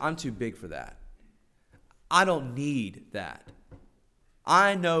says, I'm too big for that. I don't need that.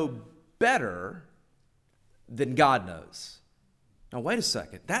 I know better than God knows. Now, wait a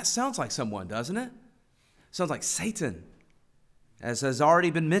second. That sounds like someone, doesn't it? Sounds like Satan. As has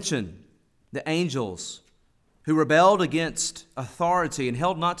already been mentioned, the angels who rebelled against authority and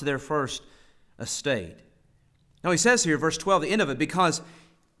held not to their first estate. Now he says here, verse 12, the end of it, because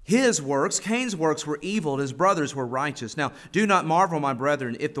his works, Cain's works, were evil, and his brothers were righteous. Now, do not marvel, my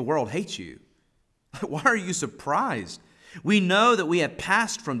brethren, if the world hates you. Why are you surprised? We know that we have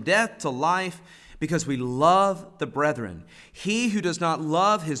passed from death to life because we love the brethren. He who does not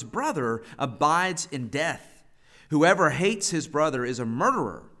love his brother abides in death. Whoever hates his brother is a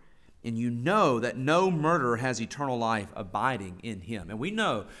murderer, and you know that no murderer has eternal life abiding in him. And we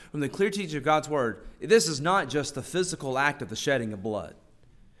know from the clear teaching of God's word, this is not just the physical act of the shedding of blood.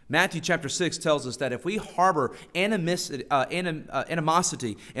 Matthew chapter 6 tells us that if we harbor animosity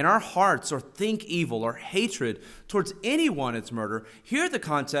in our hearts or think evil or hatred towards anyone, it's murder. Here the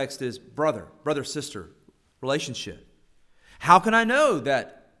context is brother-sister relationship. How can I know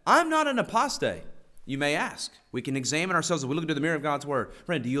that I'm not an apostate? You may ask. We can examine ourselves as we look into the mirror of God's word.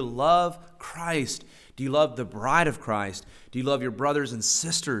 Friend, do you love Christ? Do you love the bride of Christ? Do you love your brothers and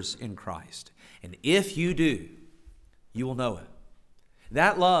sisters in Christ? And if you do, you will know it.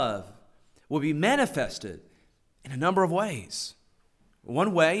 That love will be manifested in a number of ways.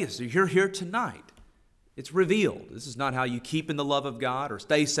 One way is you're here tonight. It's revealed. This is not how you keep in the love of God or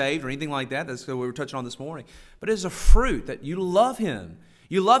stay saved or anything like that. That's what we were touching on this morning. But it is a fruit that you love Him.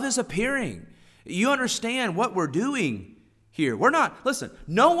 You love His appearing. You understand what we're doing here. We're not, listen,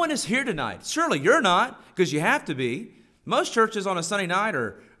 no one is here tonight. Surely you're not, because you have to be. Most churches on a Sunday night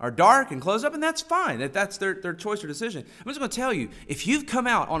are dark and closed up, and that's fine. That's their choice or decision. I'm just going to tell you, if you've come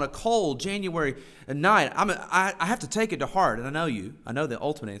out on a cold January night, I have to take it to heart, and I know you. I know the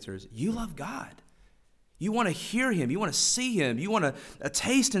ultimate answer is you love God. You want to hear Him. You want to see Him. You want to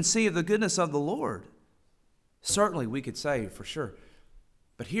taste and see of the goodness of the Lord. Certainly, we could say for sure.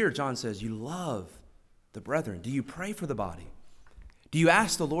 But here, John says, you love the brethren. Do you pray for the body? Do you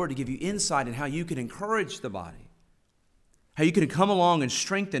ask the Lord to give you insight in how you can encourage the body? How you can come along and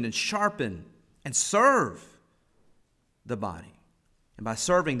strengthen and sharpen and serve the body. And by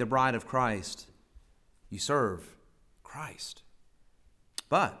serving the bride of Christ, you serve Christ.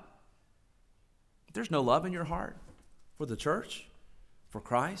 But if there's no love in your heart for the church, for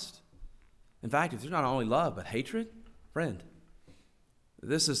Christ, in fact, if there's not only love but hatred, friend,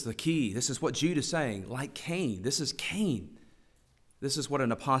 this is the key. This is what Jude is saying. Like Cain. This is Cain. This is what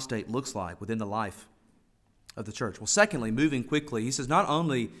an apostate looks like within the life of the church. Well, secondly, moving quickly, he says not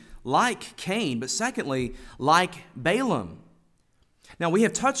only like Cain, but secondly, like Balaam. Now, we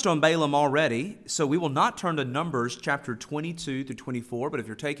have touched on Balaam already, so we will not turn to Numbers chapter 22 through 24, but if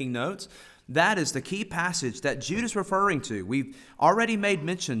you're taking notes, that is the key passage that Jude is referring to. We've already made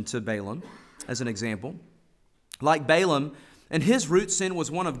mention to Balaam as an example. Like Balaam, and his root sin was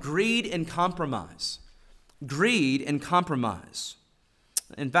one of greed and compromise. Greed and compromise.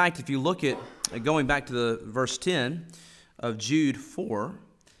 In fact, if you look at, going back to the verse 10 of Jude 4,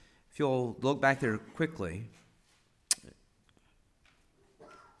 if you'll look back there quickly.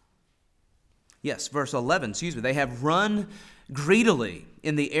 Yes, verse 11, they have run greedily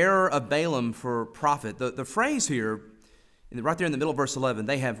in the error of Balaam for profit. The phrase here, right there in the middle of verse 11,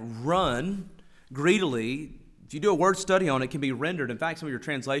 they have run greedily. If you do a word study on it, it can be rendered. In fact, some of your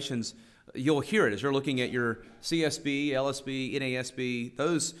translations, you'll hear it as you're looking at your CSB, LSB, NASB,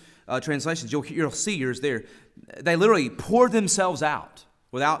 those translations. You'll see yours there. They literally pour themselves out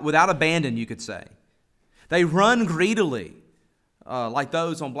without abandon, you could say. They run greedily, like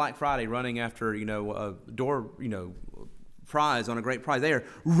those on Black Friday running after a door prize on a great prize. They are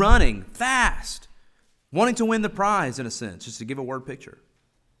running fast, wanting to win the prize in a sense, just to give a word picture.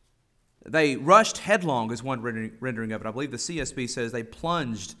 They rushed headlong is one rendering of it. I believe the CSB says they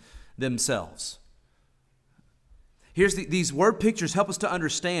plunged themselves. These word pictures help us to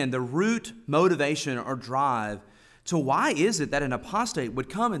understand the root motivation or drive to why is it that an apostate would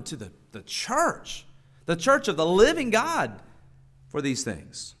come into the church of the living God for these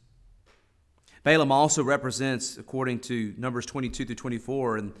things. Balaam also represents, according to Numbers 22 through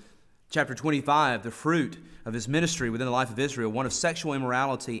 24 and chapter 25, the fruit of his ministry within the life of Israel, one of sexual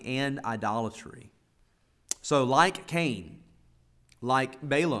immorality and idolatry. So like Cain, like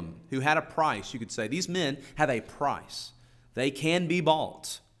Balaam, who had a price, you could say, these men have a price. They can be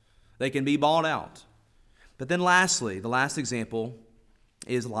bought. They can be bought out. But then lastly, the last example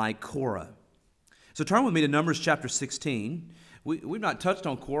is like Korah. So turn with me to Numbers chapter 16. We've not touched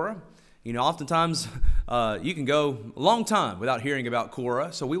on Korah. Oftentimes you can go a long time without hearing about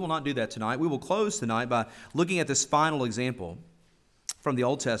Korah, so we will not do that tonight. We will close tonight by looking at this final example from the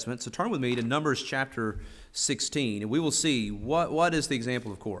Old Testament. So turn with me to Numbers chapter 16, and we will see what is the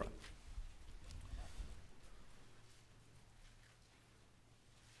example of Korah.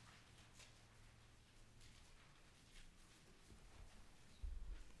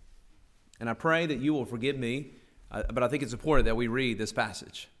 And I pray that you will forgive me, but I think it's important that we read this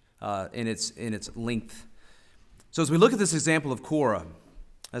passage in its length. So as we look at this example of Korah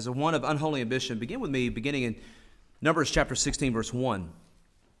as a one of unholy ambition, beginning in Numbers chapter 16, verse 1.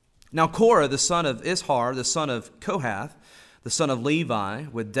 Now Korah, the son of Ishar, the son of Kohath, the son of Levi,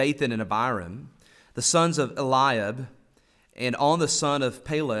 with Dathan and Abiram, the sons of Eliab, and On the son of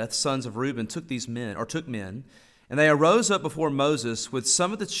Peleth, sons of Reuben, took men, and they arose up before Moses with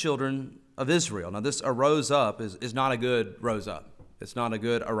some of the children of Israel. Now this arose up is not a good rose up. It's not a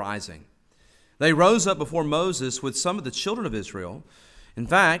good arising. They rose up before Moses with some of the children of Israel. In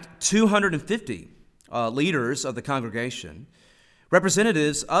fact, 250 leaders of the congregation,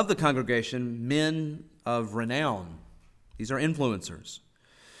 representatives of the congregation, men of renown. These are influencers.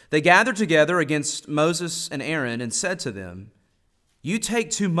 They gathered together against Moses and Aaron and said to them, "You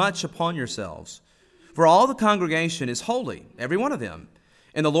take too much upon yourselves, for all the congregation is holy, every one of them,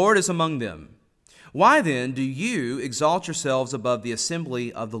 and the Lord is among them. Why then do you exalt yourselves above the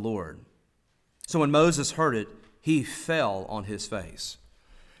assembly of the Lord?" So when Moses heard it, he fell on his face.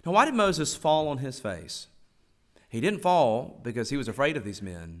 Now, why did Moses fall on his face? He didn't fall because he was afraid of these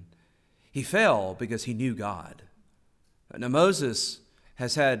men. He fell because he knew God. Now, Moses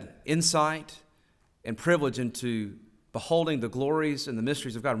has had insight and privilege into beholding the glories and the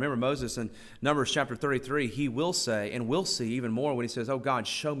mysteries of God. Remember Moses in Numbers chapter 33, he will say, and we'll see even more when he says, "Oh God,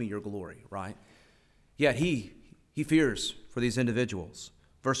 show me your glory," right? Yet he fears for these individuals.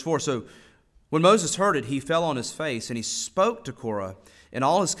 Verse 4, so when Moses heard it, he fell on his face, and he spoke to Korah and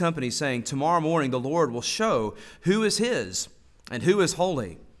all his company, saying, "Tomorrow morning the Lord will show who is his and who is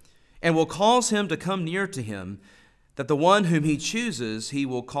holy, and will cause him to come near to him, that the one whom he chooses he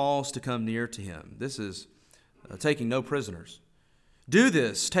will cause to come near to him." This is taking no prisoners. "Do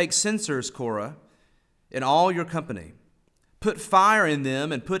this, take censers, Korah, in all your company. Put fire in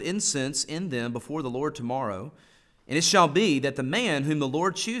them and put incense in them before the Lord tomorrow. And it shall be that the man whom the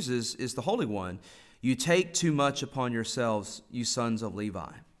Lord chooses is the Holy One. You take too much upon yourselves, you sons of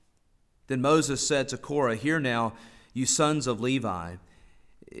Levi." Then Moses said to Korah, "Hear now, you sons of Levi,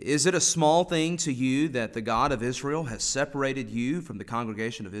 is it a small thing to you that the God of Israel has separated you from the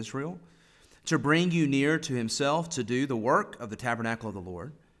congregation of Israel, to bring you near to himself to do the work of the tabernacle of the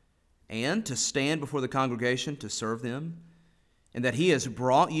Lord, and to stand before the congregation to serve them, and that he has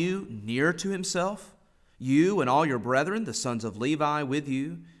brought you near to himself, you and all your brethren, the sons of Levi, with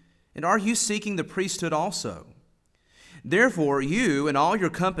you? And are you seeking the priesthood also? Therefore, you and all your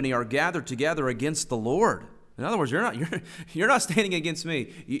company are gathered together against the Lord." In other words, you're not standing against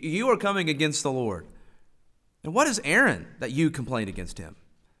me. You are coming against the Lord. And what is Aaron that you complain against him?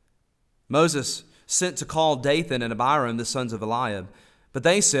 Moses sent to call Dathan and Abiram, the sons of Eliab, but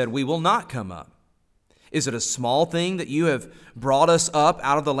they said, "We will not come up. Is it a small thing that you have brought us up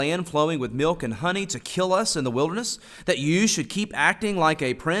out of the land flowing with milk and honey to kill us in the wilderness, that you should keep acting like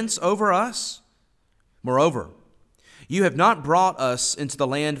a prince over us? Moreover, you have not brought us into the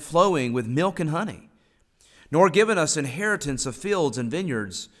land flowing with milk and honey, nor given us inheritance of fields and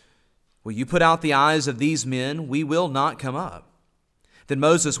vineyards. Will you put out the eyes of these men? We will not come up." Then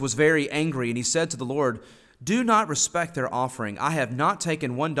Moses was very angry, and he said to the Lord, "Do not respect their offering. I have not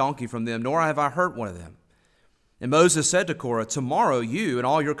taken one donkey from them, nor have I hurt one of them." And Moses said to Korah, "Tomorrow you and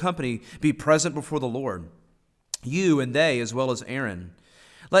all your company be present before the Lord, you and they as well as Aaron.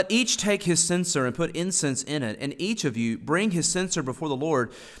 Let each take his censer and put incense in it, and each of you bring his censer before the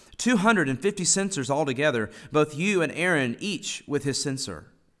Lord, 250 censers altogether, both you and Aaron, each with his censer."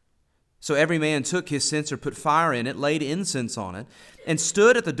 So every man took his censer, put fire in it, laid incense on it, and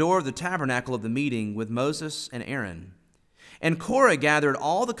stood at the door of the tabernacle of the meeting with Moses and Aaron. And Korah gathered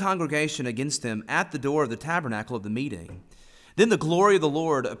all the congregation against them at the door of the tabernacle of the meeting. Then the glory of the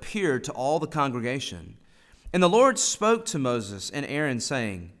Lord appeared to all the congregation. And the Lord spoke to Moses and Aaron,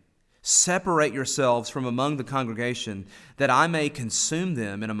 saying, "Separate yourselves from among the congregation, that I may consume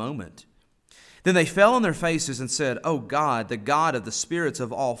them in a moment." Then they fell on their faces and said, "O God, the God of the spirits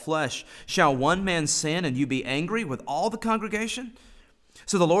of all flesh, shall one man sin and you be angry with all the congregation?"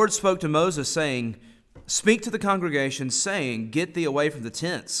 So the Lord spoke to Moses, saying, "Speak to the congregation, saying, Get thee away from the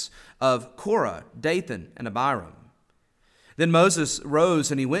tents of Korah, Dathan, and Abiram." Then Moses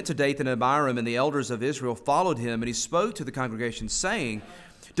rose, and he went to Dathan and Abiram, and the elders of Israel followed him, and he spoke to the congregation, saying,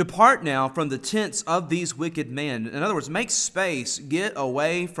 Depart now from the tents of these wicked men. In other words, make space, get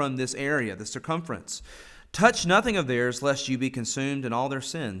away from this area, the circumference. Touch nothing of theirs, lest you be consumed in all their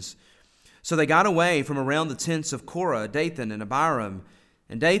sins. So they got away from around the tents of Korah, Dathan, and Abiram.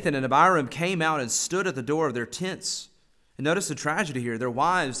 And Dathan and Abiram came out and stood at the door of their tents. And notice the tragedy here, their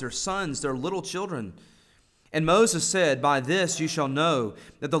wives, their sons, their little children. And Moses said, By this you shall know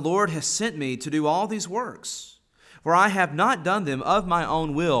that the Lord has sent me to do all these works. For I have not done them of my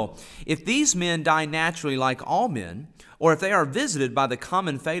own will. If these men die naturally like all men, or if they are visited by the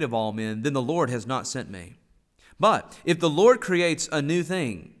common fate of all men, then the Lord has not sent me. But if the Lord creates a new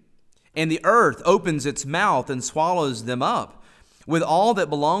thing, and the earth opens its mouth and swallows them up, with all that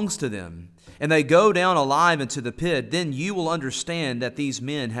belongs to them, and they go down alive into the pit, then you will understand that these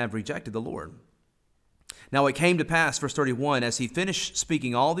men have rejected the Lord. Now it came to pass, verse 31, as he finished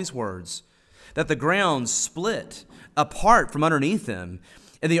speaking all these words, that the ground split apart from underneath them,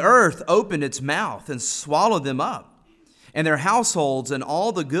 and the earth opened its mouth and swallowed them up, and their households and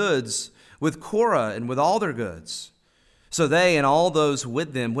all the goods with Korah and with all their goods. So they and all those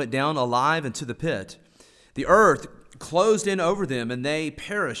with them went down alive into the pit. The earth closed in over them, and they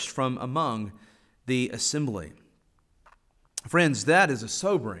perished from among the assembly. Friends, that is a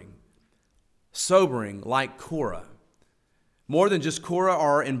sobering like Korah. More than just Korah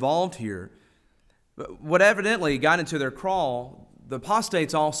are involved here. But what evidently got into their crawl, the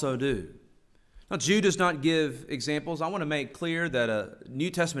apostates also do. Now, Jude does not give examples. I want to make clear that a New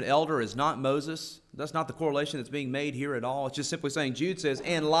Testament elder is not Moses. That's not the correlation that's being made here at all. It's just simply saying, Jude says,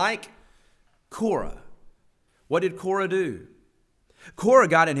 and like Korah. What did Korah do? Korah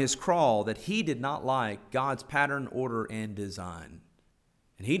got in his crawl that he did not like God's pattern, order, and design.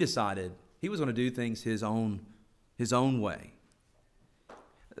 And he decided he was going to do things his own way.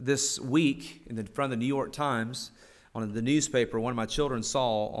 This week, in front of the New York Times, on the newspaper, one of my children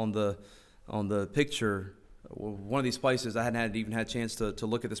saw on the picture one of these places. I hadn't even had a chance to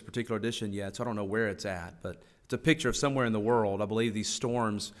look at this particular edition yet, so I don't know where it's at. But it's a picture of somewhere in the world. I believe these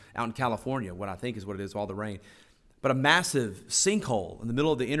storms out in California, what I think is what it is, all the rain. But a massive sinkhole in the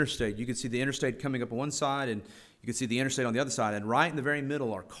middle of the interstate. You can see the interstate coming up on one side, and you can see the interstate on the other side. And right in the very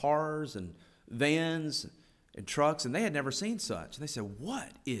middle are cars and vans and trucks, and they had never seen such. And they said,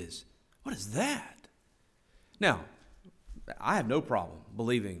 what is that? Now, I have no problem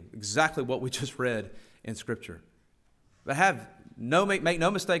believing exactly what we just read in Scripture. But make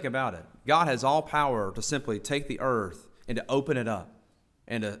no mistake about it. God has all power to simply take the earth and to open it up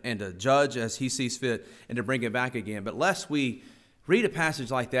and to judge as he sees fit and to bring it back again. But lest we read a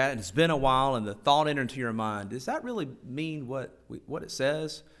passage like that and it's been a while and the thought entered into your mind, does that really mean what it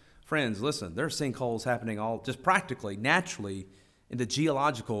says? Friends, listen, there are sinkholes happening all just practically, naturally in the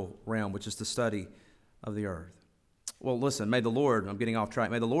geological realm, which is the study of the earth. Well, listen, may the Lord, I'm getting off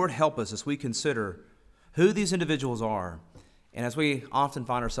track, may the Lord help us as we consider who these individuals are. And as we often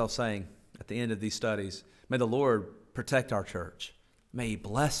find ourselves saying at the end of these studies, may the Lord protect our church. May he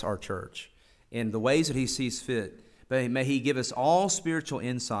bless our church in the ways that he sees fit. May he give us all spiritual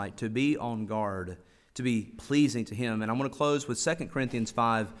insight to be on guard, to be pleasing to him. And I want to close with 2 Corinthians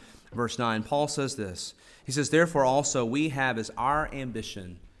 5, verse 9. Paul says this. He says, therefore also we have as our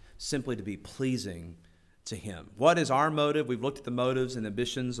ambition simply to be pleasing to him. What is our motive? We've looked at the motives and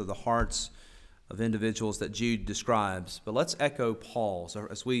ambitions of the hearts of individuals that Jude describes. But let's echo Paul's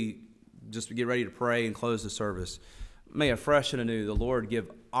as we just get ready to pray and close the service. May afresh and anew the Lord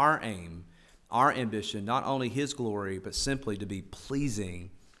give our aim, our ambition, not only his glory, but simply to be pleasing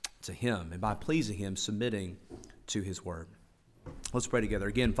to him. And by pleasing him, submitting to his word. Let's pray together.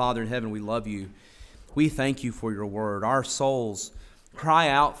 Again, Father in heaven, we love you. We thank you for your word. Our souls cry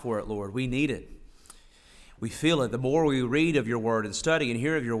out for it, Lord. We need it. We feel it. The more we read of your word and study and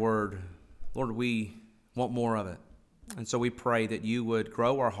hear of your word, Lord, we want more of it. And so we pray that you would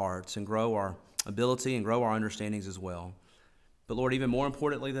grow our hearts and grow our ability and grow our understandings as well. But Lord, even more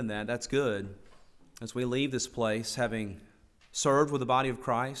importantly than that, that's good. As we leave this place, having served with the body of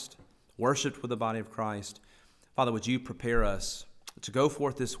Christ, worshiped with the body of Christ, Father, would you prepare us to go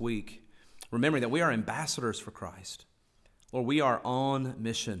forth this week, remembering that we are ambassadors for Christ. Lord, we are on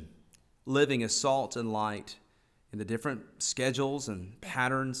mission, living as salt and light in the different schedules and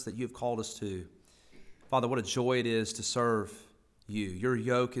patterns that you have called us to. Father, what a joy it is to serve you. Your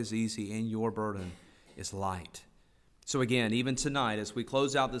yoke is easy and your burden is light. So again, even tonight, as we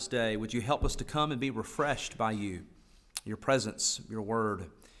close out this day, would you help us to come and be refreshed by you, your presence, your word,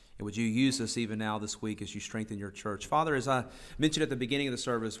 and would you use us even now this week as you strengthen your church? Father, as I mentioned at the beginning of the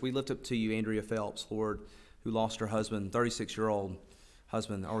service, we lift up to you Andrea Phelps, Lord. who lost her husband, 36-year-old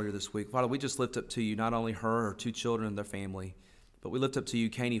husband, earlier this week. Father, we just lift up to you not only her, her two children, and their family, but we lift up to you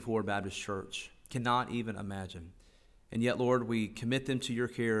Caney Ford Baptist Church. Cannot even imagine. And yet, Lord, we commit them to your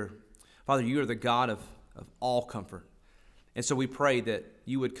care. Father, you are the God of all comfort. And so we pray that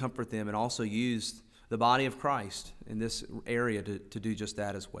you would comfort them and also use the body of Christ in this area to do just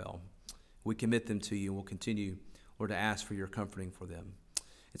that as well. We commit them to you, and we'll continue, Lord, to ask for your comforting for them.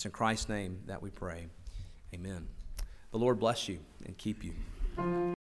 It's in Christ's name that we pray. Amen. The Lord bless you and keep you.